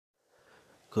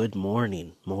Good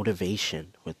morning,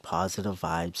 motivation with Positive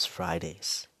Vibes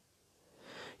Fridays.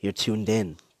 You're tuned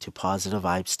in to Positive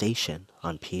Vibes Station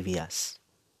on PVS.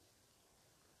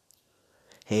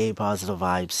 Hey, Positive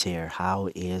Vibes here. How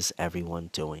is everyone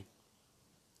doing?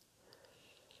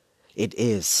 It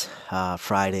is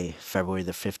Friday, February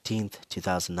the 15th,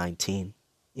 2019.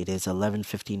 It is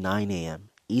 11:59 a.m.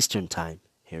 Eastern Time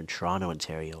here in Toronto,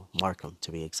 Ontario, Markham to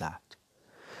be exact.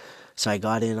 So I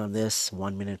got in on this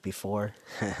 1 minute before.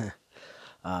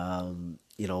 1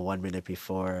 minute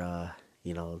before,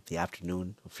 the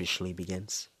afternoon officially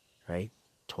begins, right?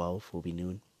 12 will be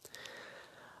noon.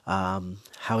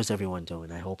 How is everyone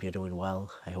doing? I hope you're doing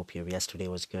well. I hope your yesterday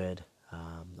was good.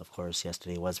 Of course,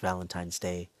 yesterday was Valentine's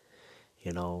Day.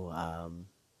 You know, um,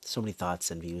 so many thoughts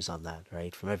and views on that,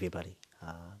 right? From everybody.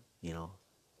 You know,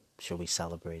 should we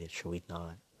celebrate it? Should we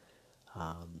not?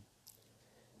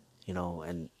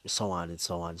 And so on and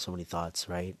so on. So many thoughts,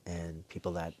 right? And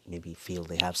people that maybe feel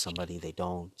they have somebody, they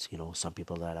don't. Some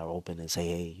people that are open and say,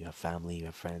 hey, you have family, you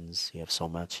have friends, you have so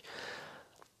much.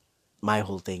 My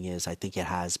whole thing is, I think it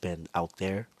has been out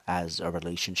there as a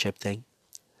relationship thing.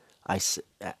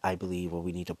 I believe what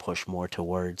we need to push more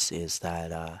towards is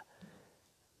that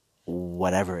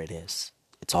whatever it is,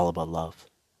 it's all about love.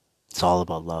 It's all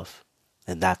about love.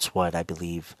 And that's what I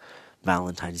believe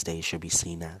Valentine's Day should be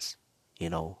seen as,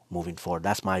 moving forward.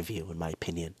 That's my view and my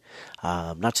opinion.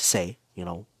 Not to say,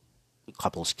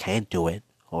 couples can't do it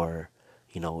or,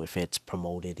 if it's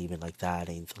promoted even like that,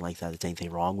 anything like that, there's anything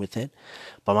wrong with it.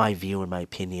 But my view and my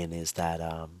opinion is that,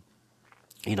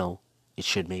 you know, it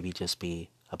should maybe just be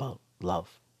about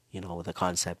love, the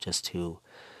concept just to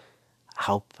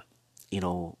help, you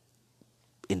know,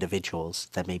 individuals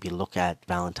that maybe look at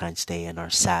Valentine's Day and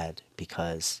are sad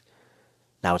because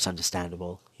now it's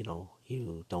understandable,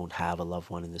 you don't have a loved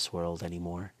one in this world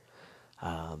anymore.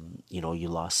 You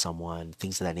lost someone,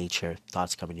 things of that nature,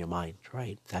 thoughts come in your mind,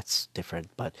 right? That's different.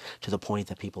 But to the point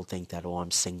that people think that, oh,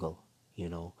 I'm single, you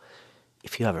know,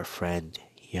 if you have a friend,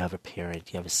 you have a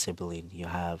parent, you have a sibling, you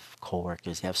have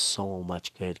coworkers, you have so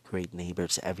much good, great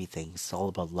neighbors, everything. It's all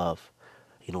about love.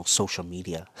 Social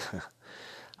media.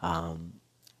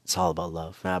 It's all about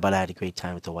love. But I had a great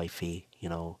time with the wifey.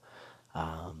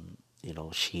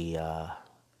 She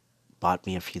bought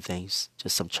me a few things,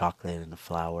 just some chocolate and a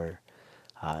flower.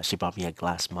 She bought me a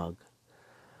glass mug.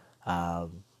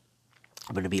 I'm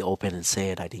gonna be open and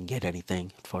say it. I didn't get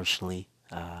anything, unfortunately.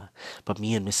 But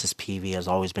me and Mrs. Peavy has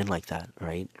always been like that,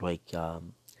 right? Like,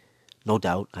 no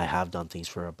doubt, I have done things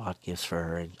for her, bought gifts for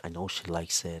her, and I know she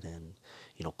likes it. And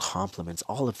compliments,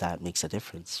 all of that makes a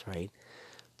difference, right?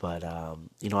 But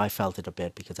I felt it a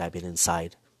bit because I've been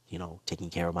inside,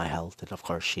 taking care of my health, and of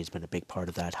course, she's been a big part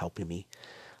of that, helping me.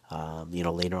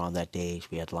 Later on that day,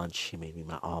 we had lunch. She made me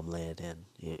my omelet, and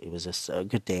it was just a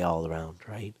good day all around,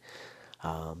 right?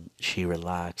 She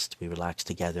relaxed. We relaxed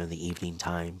together in the evening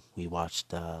time. We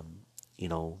watched, some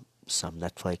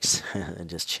Netflix and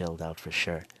just chilled out for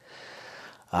sure.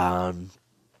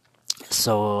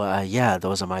 So yeah,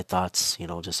 those are my thoughts,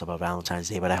 just about Valentine's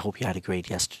Day. But I hope you had a great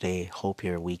yesterday. Hope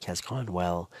your week has gone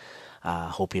well.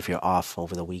 Hope if you're off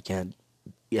over the weekend,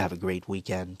 you have a great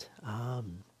weekend.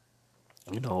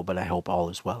 But I hope all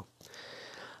is well.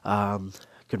 Um,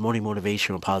 Good morning,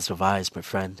 motivation and positive vibes, my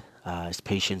friend. It's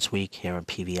Patience Week here on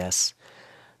PBS.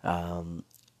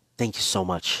 Thank you so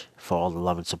much for all the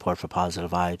love and support for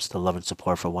positive vibes, the love and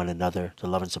support for one another, the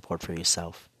love and support for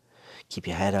yourself. Keep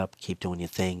your head up, keep doing your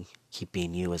thing, keep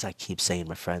being you, as I keep saying,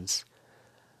 my friends.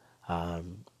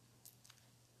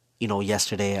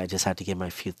 Yesterday I just had to give my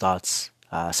few thoughts,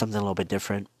 something a little bit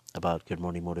different about Good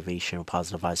Morning Motivation or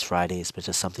Positive Vibes Fridays, but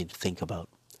just something to think about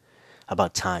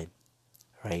time,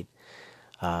 right?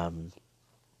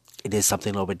 It is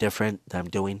something a little bit different that I'm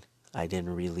doing. I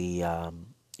didn't really,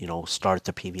 start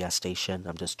the PBS station.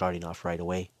 I'm just starting off right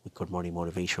away with Good Morning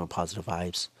Motivation and Positive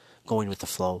Vibes, going with the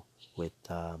flow with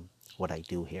what I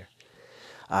do here.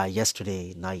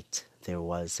 Yesterday night there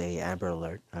was a Amber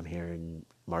Alert. I'm here in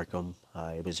Markham.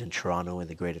 It was in Toronto, in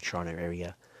the Greater Toronto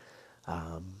area.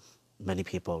 Many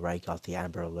people, right, got the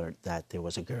Amber Alert that there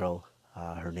was a girl.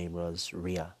 Her name was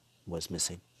Ria, was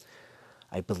missing.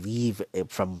 I believe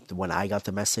from when I got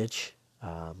the message,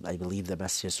 I believe the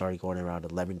message started going around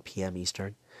 11 p.m.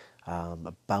 Eastern,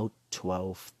 about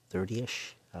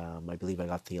 12:30ish. I believe I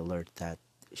got the alert that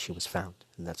she was found,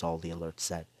 and that's all the alert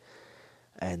said.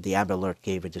 And the Amber Alert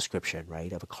gave a description,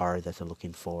 right, of a car that they're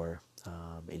looking for,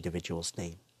 individual's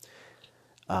name.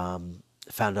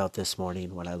 Found out this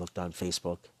morning when I looked on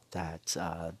Facebook that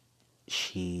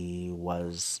she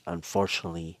was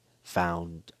unfortunately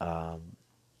found,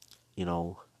 you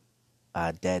know,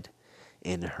 dead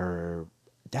in her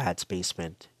dad's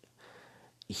basement.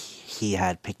 He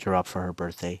had picked her up for her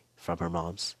birthday from her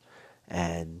mom's,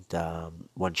 and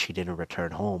when she didn't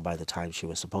return home by the time she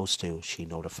was supposed to, she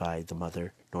notified the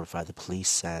mother, notified the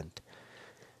police, and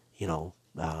you know,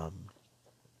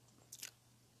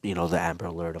 the Amber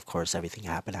Alert. Of course, everything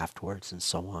happened afterwards, and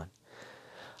so on.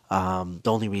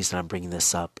 The only reason I'm bringing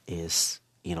this up is,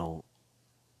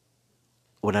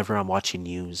 whenever I'm watching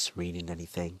news, reading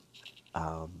anything,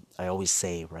 I always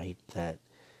say, right, that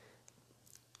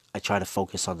I try to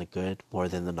focus on the good more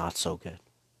than the not so good.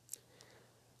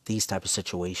 These type of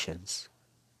situations,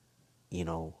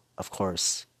 of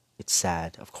course, it's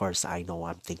sad. Of course, I know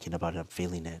I'm thinking about it, I'm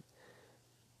feeling it,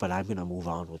 but I'm gonna move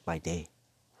on with my day,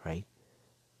 right?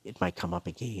 It might come up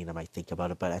again, I might think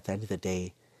about it, but at the end of the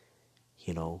day,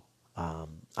 you know,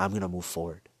 I'm gonna move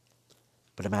forward.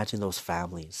 But imagine those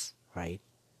families, right,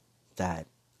 that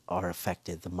are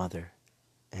affected, the mother,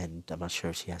 and I'm not sure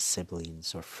if she has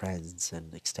siblings or friends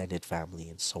and extended family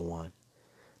and so on,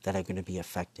 that are gonna be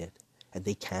affected, and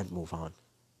they can't move on,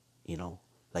 you know,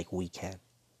 like we can.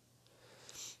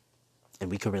 And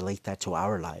we could relate that to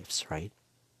our lives, right?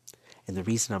 And the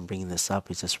reason I'm bringing this up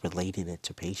is just relating it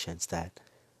to patience that,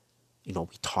 we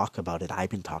talk about it. I've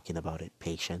been talking about it,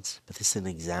 patience, but this is an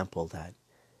example that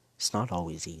it's not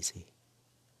always easy,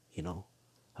 you know.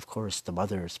 Of course, the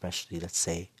mother, especially, let's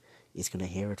say, is going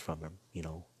to hear it from him,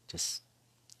 just,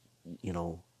 you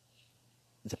know,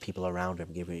 the people around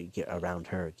him, around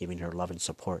her, giving her love and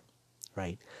support,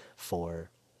 right? For,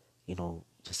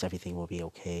 just everything will be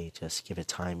okay. Just give it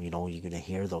time. You're gonna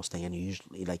hear those things, and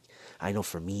usually, like, I know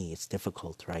for me, it's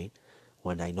difficult, right?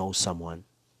 When I know someone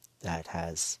that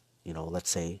has, let's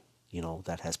say,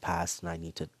 that has passed, and I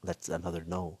need to let another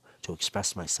know to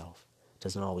express myself. It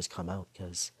doesn't always come out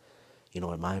because, in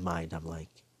my mind, I'm like,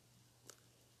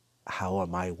 how are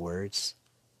my words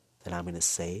that I'm gonna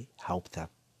say help them?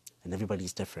 And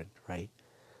everybody's different, right?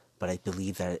 But I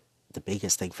believe that the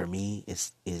biggest thing for me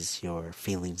is your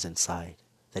feelings inside,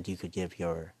 that you could give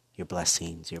your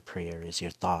blessings, your prayers,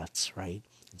 your thoughts, right,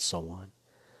 and so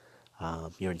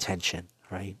on, your intention,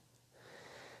 right.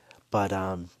 But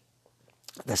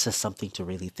that's just something to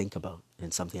really think about,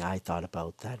 and something I thought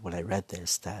about, that when I read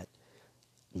this, that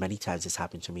many times it's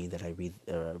happened to me, that I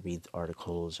read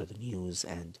articles or the news,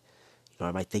 and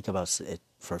I might think about it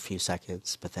for a few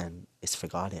seconds, but then it's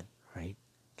forgotten, right?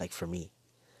 Like for me,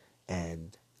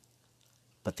 and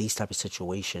but these type of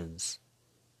situations,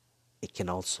 it can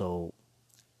also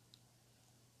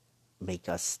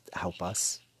help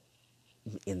us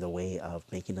in the way of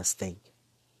making us think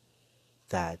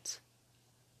that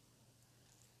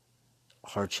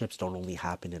hardships don't only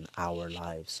happen in our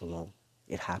lives alone.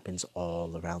 It happens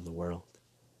all around the world.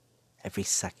 Every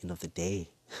second of the day,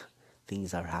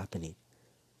 things are happening,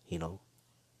 you know.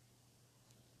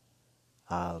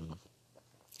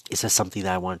 It's just something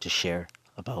that I wanted to share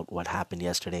about what happened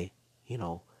yesterday. You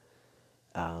know,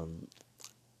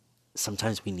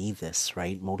 sometimes we need this,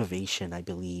 right? Motivation, I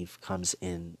believe, comes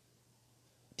in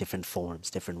different forms,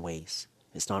 different ways.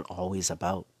 It's not always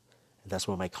about. And that's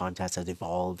where my contacts have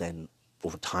evolved, and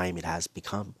over time it has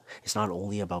become. It's not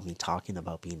only about me talking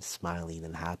about being smiling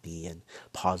and happy and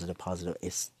positive, positive.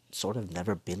 It's sort of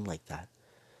never been like that,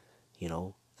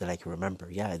 that I can remember.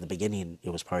 Yeah, in the beginning, it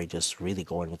was probably just really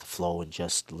going with the flow and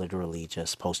just literally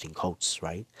just posting quotes,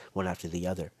 right? One after the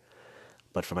other.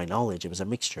 But for my knowledge, it was a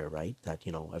mixture, right? That,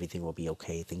 everything will be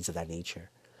okay, things of that nature.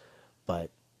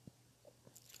 But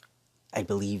I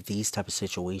believe these type of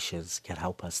situations can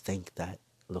help us think that,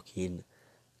 looking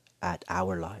at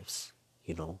our lives,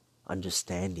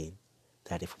 understanding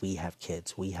that if we have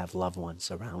kids, we have loved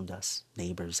ones around us,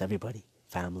 neighbors, everybody,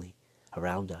 family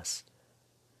around us,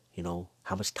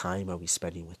 how much time are we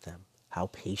spending with them? How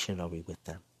patient are we with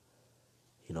them?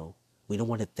 We don't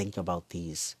want to think about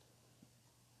these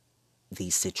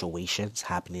situations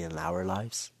happening in our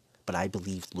lives, but I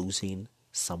believe losing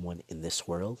someone in this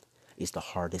world is the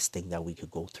hardest thing that we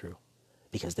could go through,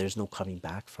 because there's no coming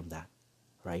back from that,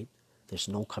 right? There's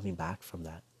no coming back from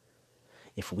that.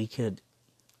 If we could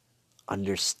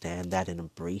understand that and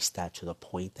embrace that to the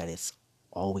point that it's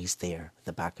always there in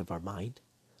the back of our mind,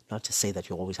 not to say that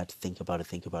you always have to think about it,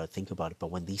 think about it, think about it, but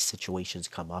when these situations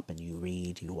come up and you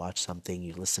read, you watch something,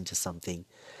 you listen to something,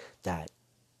 that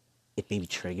it maybe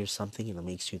triggers something and it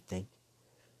makes you think,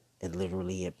 and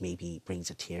literally it maybe brings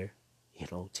a tear,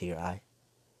 to your eye.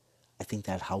 I think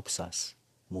that helps us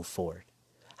move forward,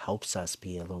 helps us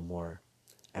be a little more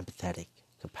empathetic,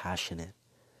 compassionate,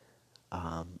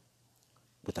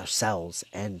 with ourselves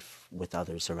and with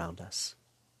others around us,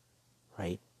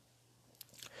 right?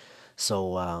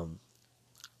 So,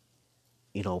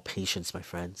 patience, my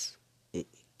friends. It,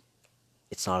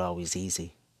 it's not always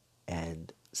easy.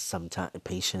 And sometimes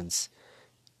patience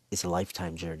is a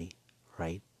lifetime journey,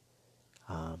 right?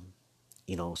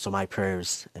 So my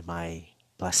prayers and my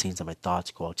blessings and my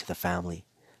thoughts go out to the family,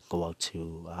 go out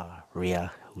to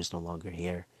Ria, who's no longer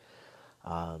here,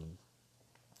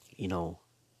 you know,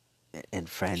 and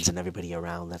friends and everybody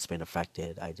around that's been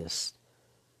affected. I just,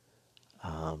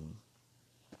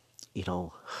 you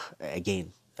know,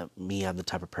 again, me, I'm the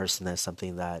type of person that's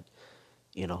something that,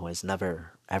 has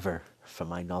never, ever, from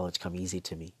my knowledge, come easy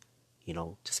to me,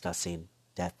 discussing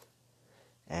death.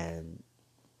 And,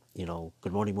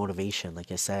 good morning motivation.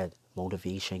 Like I said,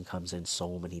 motivation comes in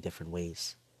so many different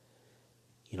ways.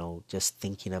 Just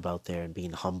thinking about there and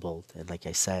being humbled. And like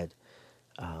I said,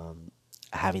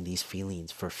 having these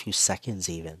feelings for a few seconds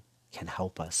even can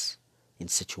help us in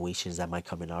situations that might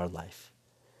come in our life.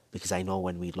 Because I know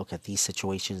when we look at these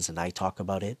situations and I talk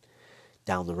about it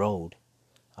down the road,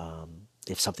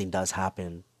 if something does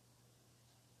happen,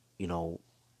 you know,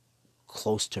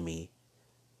 close to me,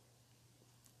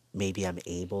 maybe I'm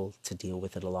able to deal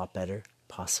with it a lot better,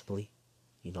 possibly,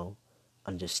 you know,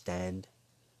 understand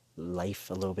life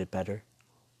a little bit better,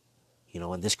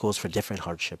 and this goes for different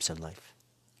hardships in life,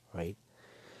 right?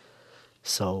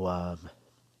 So,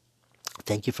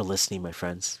 thank you for listening, my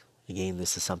friends. Again,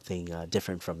 this is something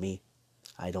different from me.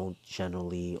 I don't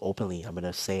generally, openly, I'm going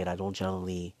to say it, I don't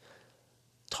generally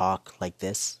talk like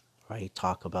this, right?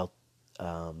 Talk about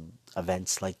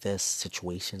events like this,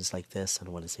 situations like this. I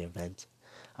don't want to say event.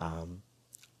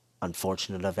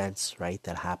 Unfortunate events, right,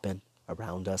 that happen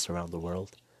around us, around the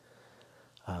world.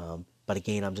 But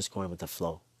again, I'm just going with the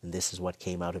flow. And this is what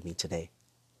came out of me today.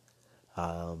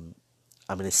 I'm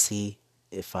going to see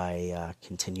if I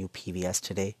continue PVS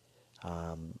today.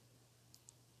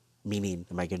 Meaning,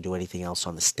 am I going to do anything else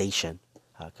on the station?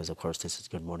 Because, of course, this is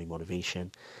Good Morning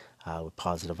Motivation with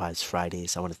Positive Vibes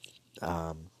Fridays. I'm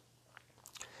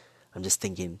just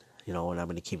thinking, and I'm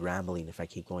going to keep rambling if I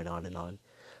keep going on and on.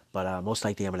 But most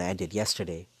likely I'm going to end it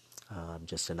yesterday.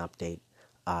 Just an update.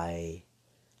 I,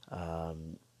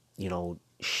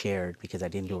 shared, because I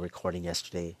didn't do a recording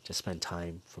yesterday, to spend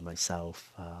time for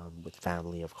myself, with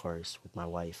family, of course, with my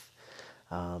wife.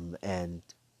 And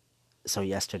so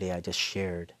yesterday I just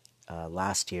shared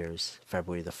last year's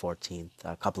February the 14th,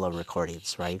 a couple of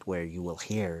recordings, right, where you will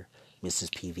hear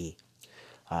Mrs. PV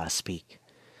speak.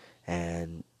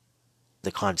 And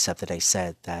the concept that I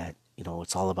said that,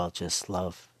 it's all about just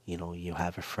love. You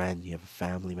have a friend, you have a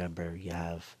family member, you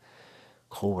have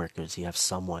coworkers, you have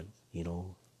someone,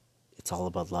 it's all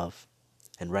about love.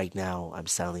 And right now, I'm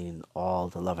sending all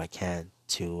the love I can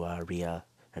to Ria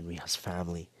and Ria's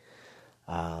family.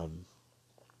 Love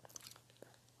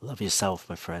yourself,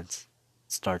 my friends.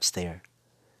 It starts there.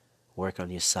 Work on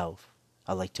yourself.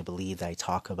 I like to believe that I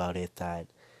talk about it, that,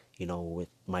 with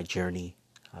my journey,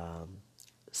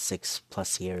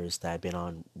 6+ years that I've been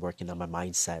on working on my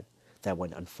mindset, that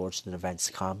when unfortunate events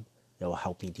come, it will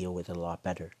help me deal with it a lot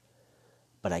better.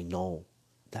 But I know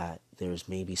that there's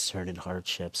maybe certain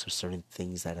hardships or certain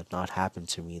things that have not happened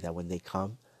to me that when they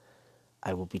come,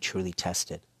 I will be truly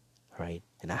tested, right?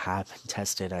 And I have been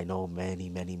tested, I know, many,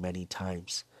 many, many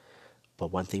times.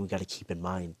 But one thing we got to keep in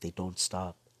mind, they don't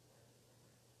stop.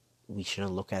 We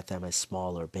shouldn't look at them as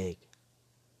small or big,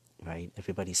 right?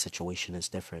 Everybody's situation is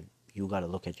different. You got to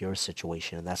look at your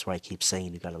situation, and that's why I keep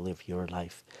saying you got to live your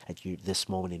life at this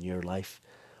moment in your life.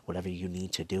 Whatever you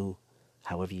need to do,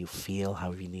 however you feel,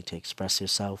 however you need to express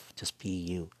yourself, just be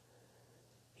you.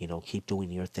 Keep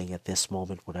doing your thing at this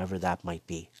moment, whatever that might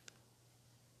be.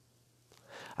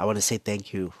 I want to say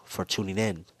thank you for tuning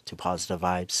in to Positive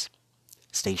Vibes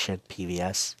Station,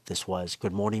 PVS. This was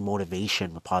Good Morning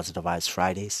Motivation with Positive Vibes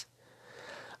Fridays.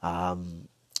 I'm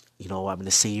going to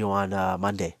see you on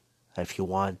Monday. If you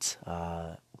want,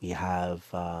 we have,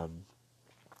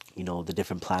 the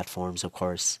different platforms, of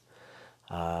course,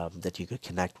 that you could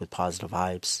connect with Positive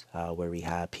Vibes, where we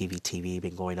have PVTV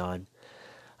been going on.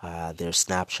 There's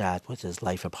Snapchat, which is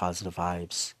Life of Positive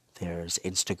Vibes. There's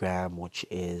Instagram, which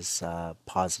is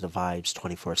Positive Vibes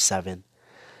 24/7.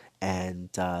 And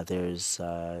there's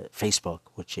Facebook,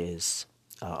 which is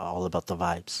all about the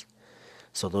vibes.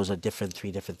 So those are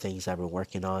three different things that we're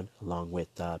working on, along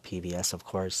with PBS, of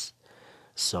course.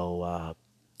 So,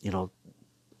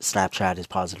 Snapchat is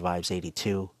Positive Vibes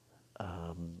 82.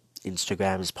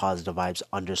 Instagram is Positive Vibes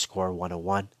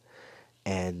 _101.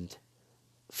 And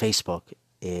Facebook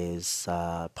is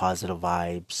Positive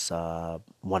Vibes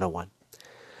 101.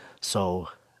 So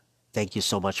thank you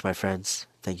so much, my friends.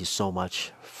 Thank you so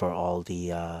much for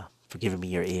for giving me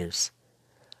your ears.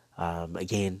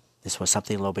 Again, this was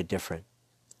something a little bit different.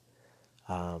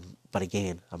 But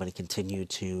again, I'm going to continue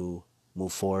to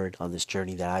move forward on this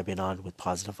journey that I've been on with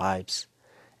positive vibes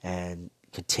and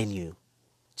continue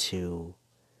to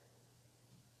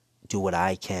do what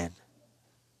I can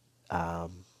to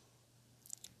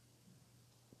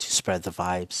spread the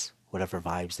vibes, whatever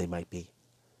vibes they might be.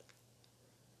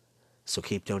 So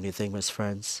keep doing your thing, my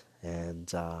friends,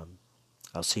 and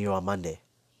I'll see you on Monday.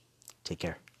 Take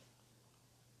care.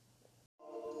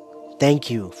 Thank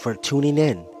you for tuning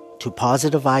in to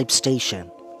Positive Vibe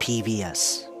Station,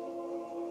 PVS.